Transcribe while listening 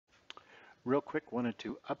Real quick, wanted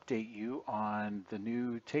to update you on the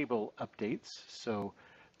new table updates. So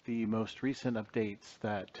the most recent updates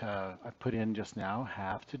that I put in just now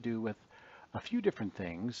have to do with a few different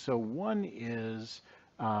things. So one is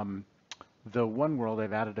the one world.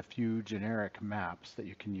 I've added a few generic maps that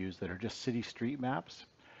you can use that are just city street maps.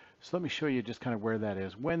 So let me show you just kind of where that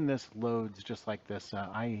is. When this loads just like this,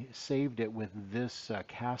 I saved it with this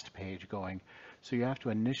cast page going. So you have to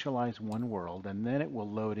initialize one world and then it will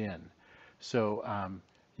load in. So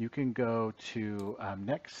you can go to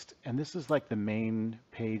next, and this is like the main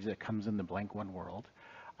page that comes in the blank one world.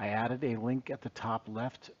 I added a link at the top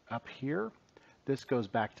left up here. This goes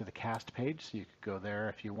back to the cast page, so you could go there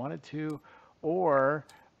if you wanted to, or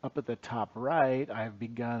up at the top right, I've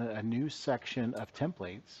begun a new section of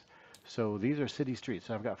templates. So these are city streets.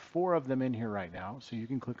 So I've got 4 of them in here right now. So you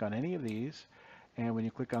can click on any of these. And when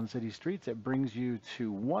you click on city streets, it brings you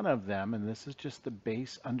to one of them. And this is just the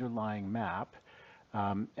base underlying map.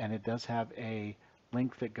 And it does have a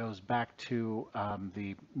link that goes back to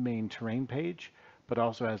the main terrain page, but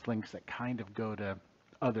also has links that kind of go to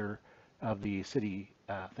other of the city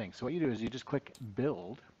things. So what you do is you just click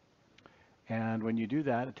build. And when you do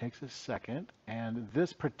that, it takes a second. And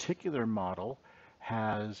this particular model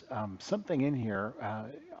has something in here.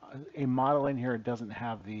 A model in here doesn't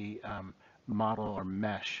have the model or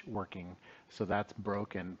mesh working, so that's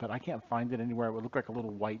broken. But I can't find it anywhere. It would look like a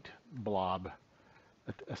little white blob,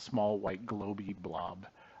 a small white globy blob.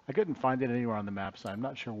 I couldn't find it anywhere on the map, so I'm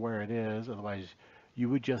not sure where it is. Otherwise, you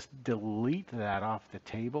would just delete that off the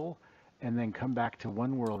table and then come back to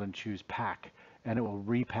one world and choose pack, and it will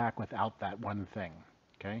repack without that one thing.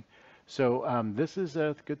 Okay. So this is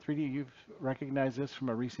a good 3D. You've recognized this from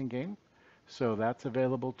a recent game. So that's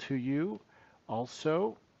available to you.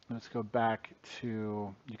 Also, let's go back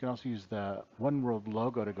to, you can also use the One World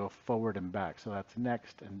logo to go forward and back. So that's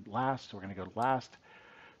next and last. So we're going to go to last.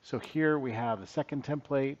 So here we have the second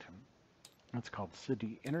template. It's called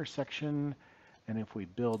City Intersection. And if we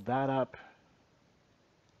build that up,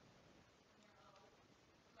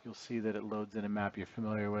 you'll see that it loads in a map you're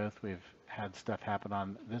familiar with. We've had stuff happen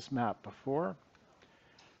on this map before.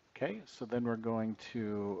 Okay, so then we're going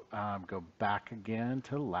to go back again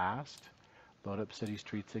to last, load up city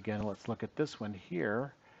streets again. Let's look at this one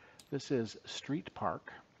here. This is Street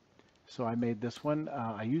Park. So I made this one.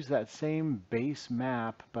 I used that same base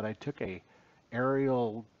map, but I took a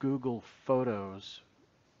aerial Google Photos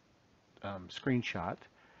screenshot,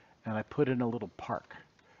 and I put in a little park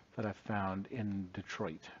that I found in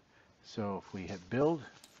Detroit. So if we hit build,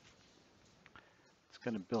 it's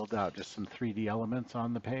going to build out just some 3D elements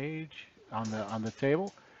on the page, on the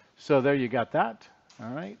table. So there you got that. All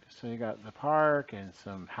right. So you got the park and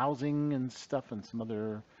some housing and stuff and some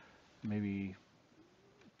other maybe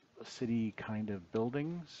city kind of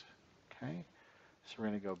buildings. Okay. So we're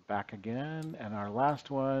going to go back again, and our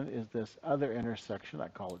last one is this other intersection. I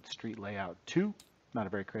call it Street Layout 2. Not a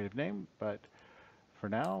very creative name, but for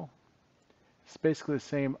now, it's basically the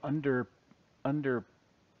same under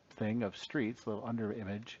thing of streets, little under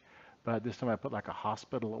image, but this time I put like a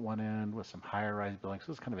hospital at one end with some higher rise buildings.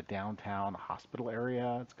 So it's kind of a downtown hospital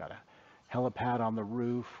area. It's got a helipad on the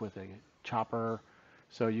roof with a chopper.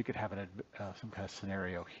 So you could have some kind of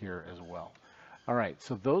scenario here as well. All right,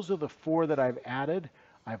 so those are the 4 that I've added.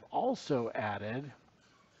 I've also added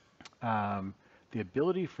the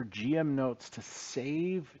ability for GM notes to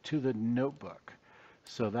save to the notebook.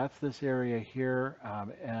 So that's this area here,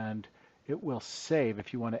 and it will save.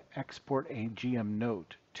 If you want to export a GM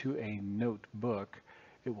note to a notebook,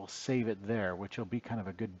 it will save it there, which will be kind of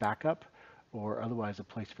a good backup, or otherwise a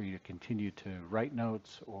place for you to continue to write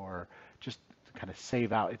notes or just kind of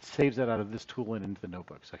save out. It saves it out of this tool and into the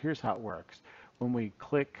notebook. So here's how it works. When we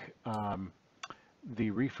click the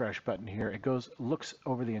refresh button here, it looks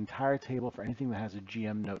over the entire table for anything that has a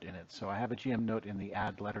GM note in it. So I have a GM note in the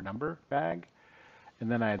add letter number bag. And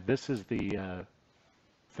then this is the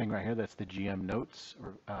thing right here. That's the GM notes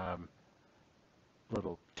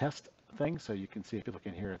little test thing. So you can see if you look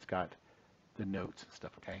in here, it's got the notes and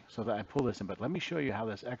stuff. Okay, so I pull this in, but let me show you how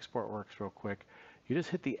this export works real quick. You just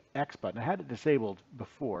hit the X button. I had it disabled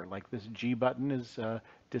before, like this G button is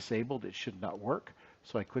disabled. It should not work.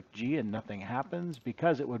 So I click G and nothing happens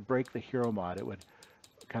because it would break the hero mod. It would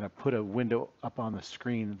kind of put a window up on the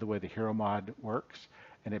screen the way the hero mod works,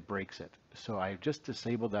 and it breaks it. So I just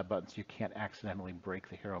disabled that button so you can't accidentally break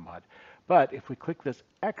the hero mod. But if we click this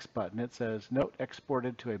X button, it says note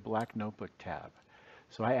exported to a black notebook tab.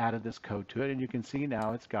 So I added this code to it, and you can see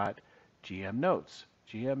now it's got GM notes.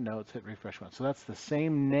 GM notes, hit refresh one. So that's the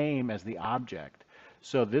same name as the object.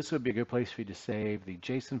 So this would be a good place for you to save the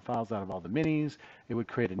JSON files out of all the minis. It would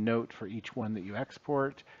create a note for each one that you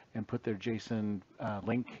export and put their JSON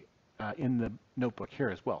link in the notebook here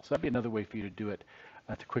as well. So that'd be another way for you to do it,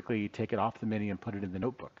 to quickly take it off the mini and put it in the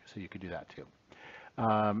notebook. So you could do that too.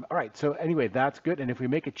 All right, so anyway, that's good. And if we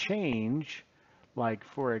make a change, like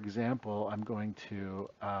for example, I'm going to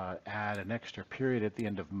add an extra period at the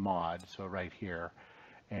end of mod, so right here.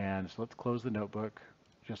 And so let's close the notebook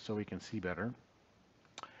just so we can see better.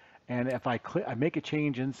 And if I make a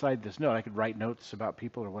change inside this note, I could write notes about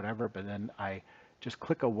people or whatever, but then I just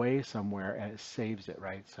click away somewhere and it saves it,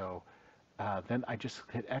 right? So then I just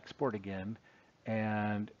hit export again,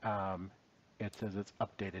 and it says it's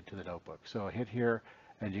updated to the notebook. So I hit here,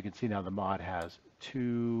 and you can see now the mod has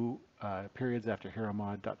 2 periods after hero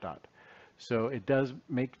mod ... So it does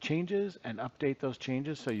make changes and update those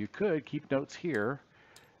changes. So you could keep notes here,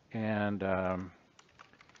 and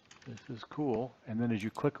this is cool. And then as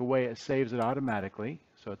you click away, it saves it automatically.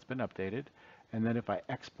 So it's been updated. And then if I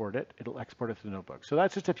export it, it'll export it to the notebook. So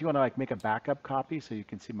that's just if you want to like make a backup copy, so you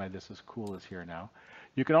can see my this is cool is here now.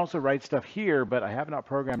 You can also write stuff here, but I have not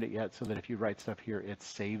programmed it yet so that if you write stuff here, it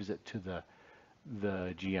saves it to the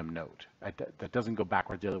GM note. That doesn't go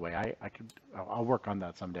backwards the other way. I'll work on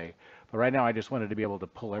that someday. But right now I just wanted to be able to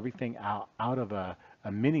pull everything out of a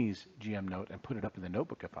minis GM note and put it up in the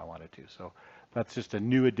notebook if I wanted to. So that's just a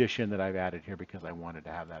new addition that I've added here because I wanted to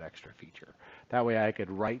have that extra feature. That way I could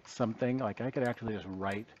write something, like I could actually just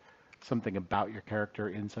write something about your character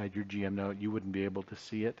inside your GM note. You wouldn't be able to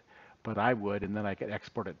see it, but I would, and then I could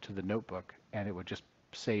export it to the notebook and it would just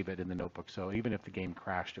save it in the notebook. So even if the game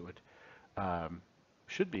crashed, it would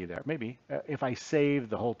should be there. Maybe if I save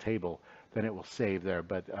the whole table, then it will save there.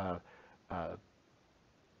 But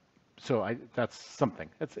so that's something.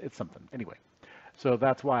 It's something anyway. So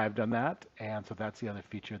that's why I've done that, and so that's the other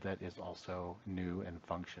feature that is also new and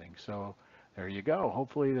functioning. So there you go.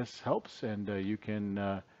 Hopefully this helps, and you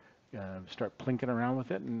can start plinking around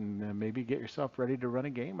with it, and maybe get yourself ready to run a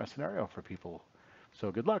game, a scenario for people.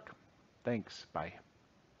 So good luck. Thanks. Bye.